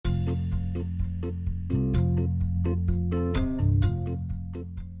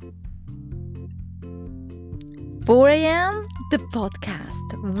4 a.m., the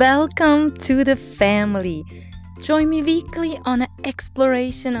podcast. Welcome to the family. Join me weekly on an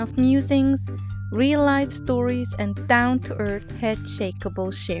exploration of musings, real-life stories, and down-to-earth,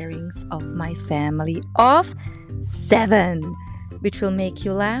 head-shakeable sharings of my family of 7, which will make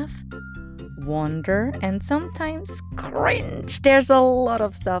you laugh, wonder, and sometimes cringe. There's a lot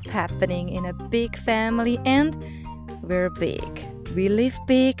of stuff happening in a big family, and we're big. We live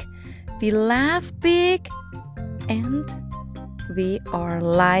big, we laugh big, and we are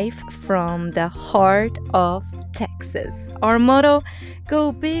live from the heart of Texas. Our motto,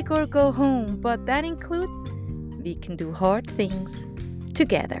 go big or go home, but that includes we can do hard things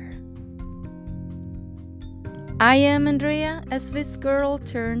together. I am Andrea, a Swiss girl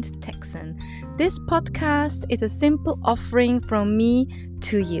turned Texan. This podcast is a simple offering from me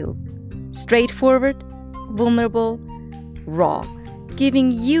to you. Straightforward, vulnerable, raw,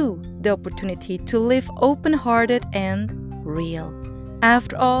 giving you the opportunity to live open-hearted and real.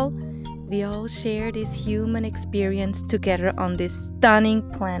 After all, we all share this human experience together on this stunning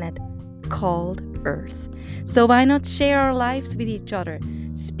planet called Earth. So why not share our lives with each other,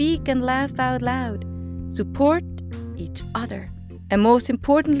 speak and laugh out loud, support each other, and most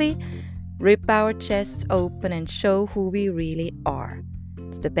importantly, rip our chests open and show who we really are.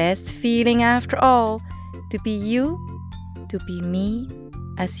 It's the best feeling after all, to be you, to be me.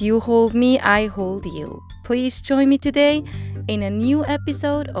 As you hold me, I hold you. Please join me today in a new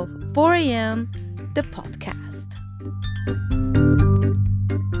episode of 4 a.m., the podcast.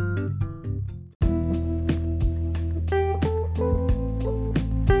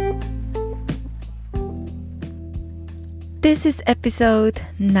 This is episode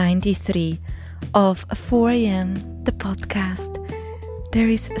 93 of 4 a.m., the podcast. There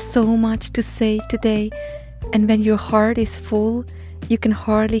is so much to say today, and when your heart is full, you can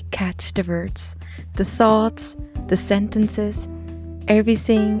hardly catch the words, the thoughts, the sentences.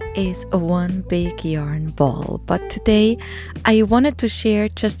 Everything is a one big yarn ball. But today, I wanted to share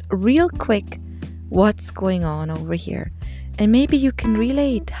just real quick what's going on over here. And maybe you can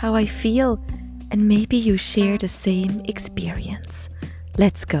relate how I feel, and maybe you share the same experience.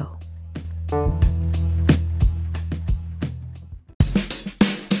 Let's go.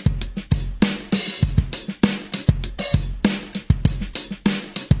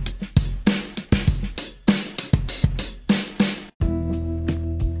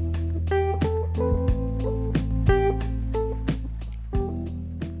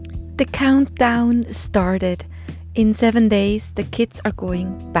 The countdown started. In 7 days, the kids are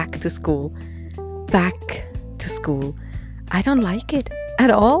going back to school. Back to school. I don't like it at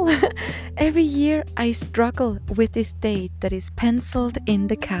all. Every year I struggle with this date that is penciled in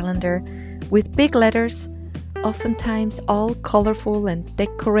the calendar with big letters, oftentimes all colorful and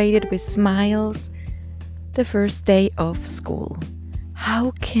decorated with smiles. The first day of school.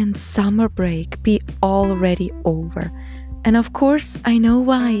 How can summer break be already over? And of course, I know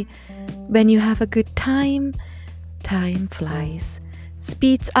why. When you have a good time, time flies,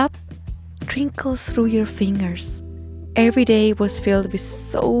 speeds up, trinkles through your fingers. Every day was filled with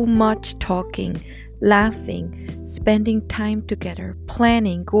so much talking, laughing, spending time together,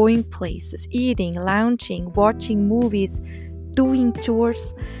 planning, going places, eating, lounging, watching movies, doing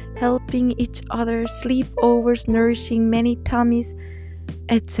chores, helping each other, sleepovers, nourishing many tummies,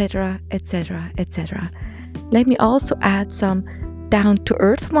 etc., etc., etc. Let me also add some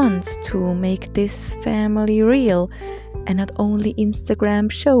down-to-earth ones to make this family real and not only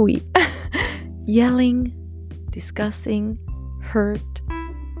Instagram showy. Yelling, discussing, hurt,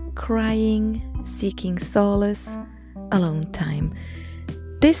 crying, seeking solace, alone time.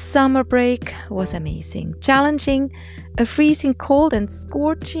 This summer break was amazing, challenging, a freezing cold and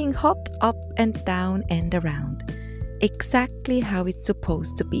scorching hot up and down and around. Exactly how it's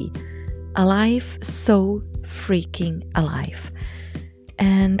supposed to be. Alive, so freaking alive.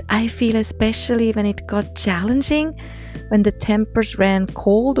 And I feel especially when it got challenging, when the tempers ran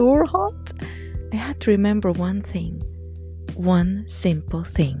cold or hot, I had to remember one thing, one simple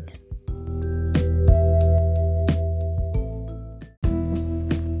thing.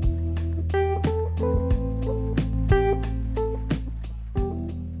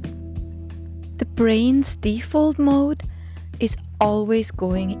 The brain's default mode is always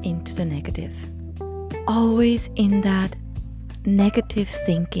going into the negative. Always in that negative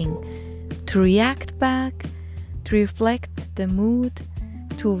thinking, to react back, to reflect the mood,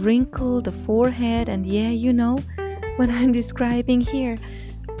 to wrinkle the forehead, and yeah, you know what I'm describing here.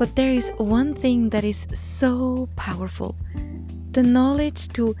 But there is one thing that is so powerful, the knowledge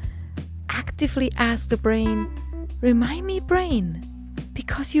to actively ask the brain, remind me brain,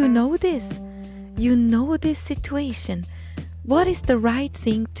 because you know this, You know this situation. What is the right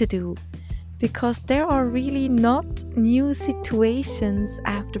thing to do? Because there are really not new situations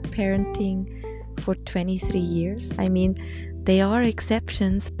after parenting for 23 years. I mean, they are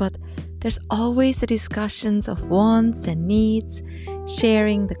exceptions, but there's always the discussions of wants and needs,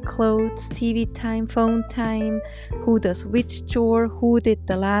 sharing the clothes, TV time, phone time, who does which chore, who did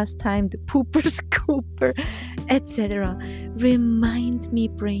the last time, the pooper scooper, etc. Remind me,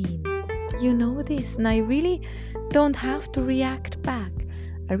 brain. You know this, and I really don't have to react back.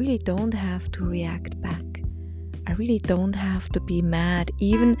 I really don't have to react back. I really don't have to be mad,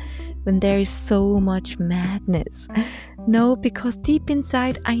 even when there is so much madness. No, because deep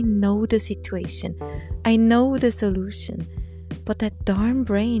inside, I know the situation. I know the solution. But that darn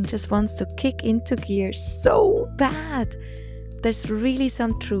brain just wants to kick into gear so bad. There's really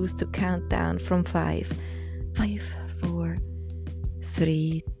some truth to count down from 5. 5, 4,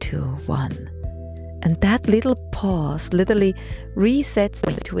 3, 2, 1. And that little pause literally resets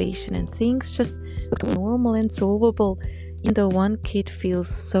the situation and things just look normal and solvable. Even though one kid feels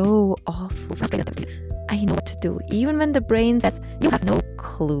so awful, I know what to do, even when the brain says you have no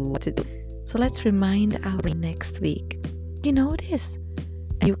clue what to do. So let's remind our brain next week. You know this,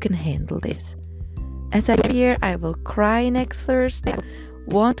 and you can handle this. As I hear, I will cry next Thursday.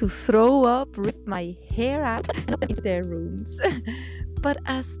 I want to throw up, rip my hair out, and open into their rooms. But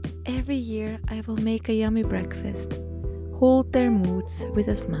as every year, I will make a yummy breakfast, hold their moods with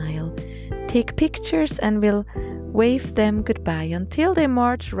a smile, take pictures, and will wave them goodbye until they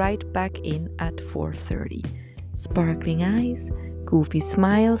march right back in at 4:30. Sparkling eyes, goofy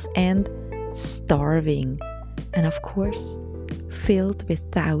smiles, and starving. And of course, filled with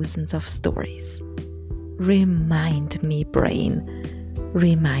thousands of stories. Remind me, brain.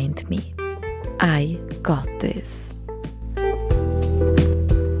 Remind me. I got this.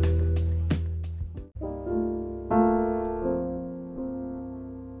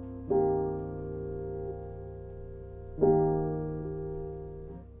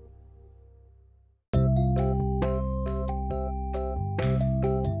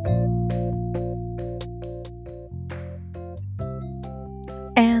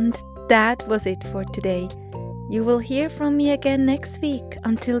 And that was it for today. You will hear from me again next week.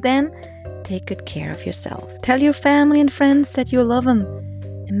 Until then, take good care of yourself. Tell your family and friends that you love them.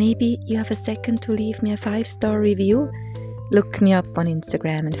 And maybe you have a second to leave me a 5-star review. Look me up on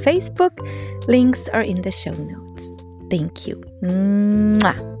Instagram and Facebook. Links are in the show notes. Thank you.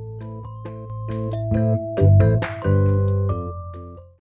 Mwah.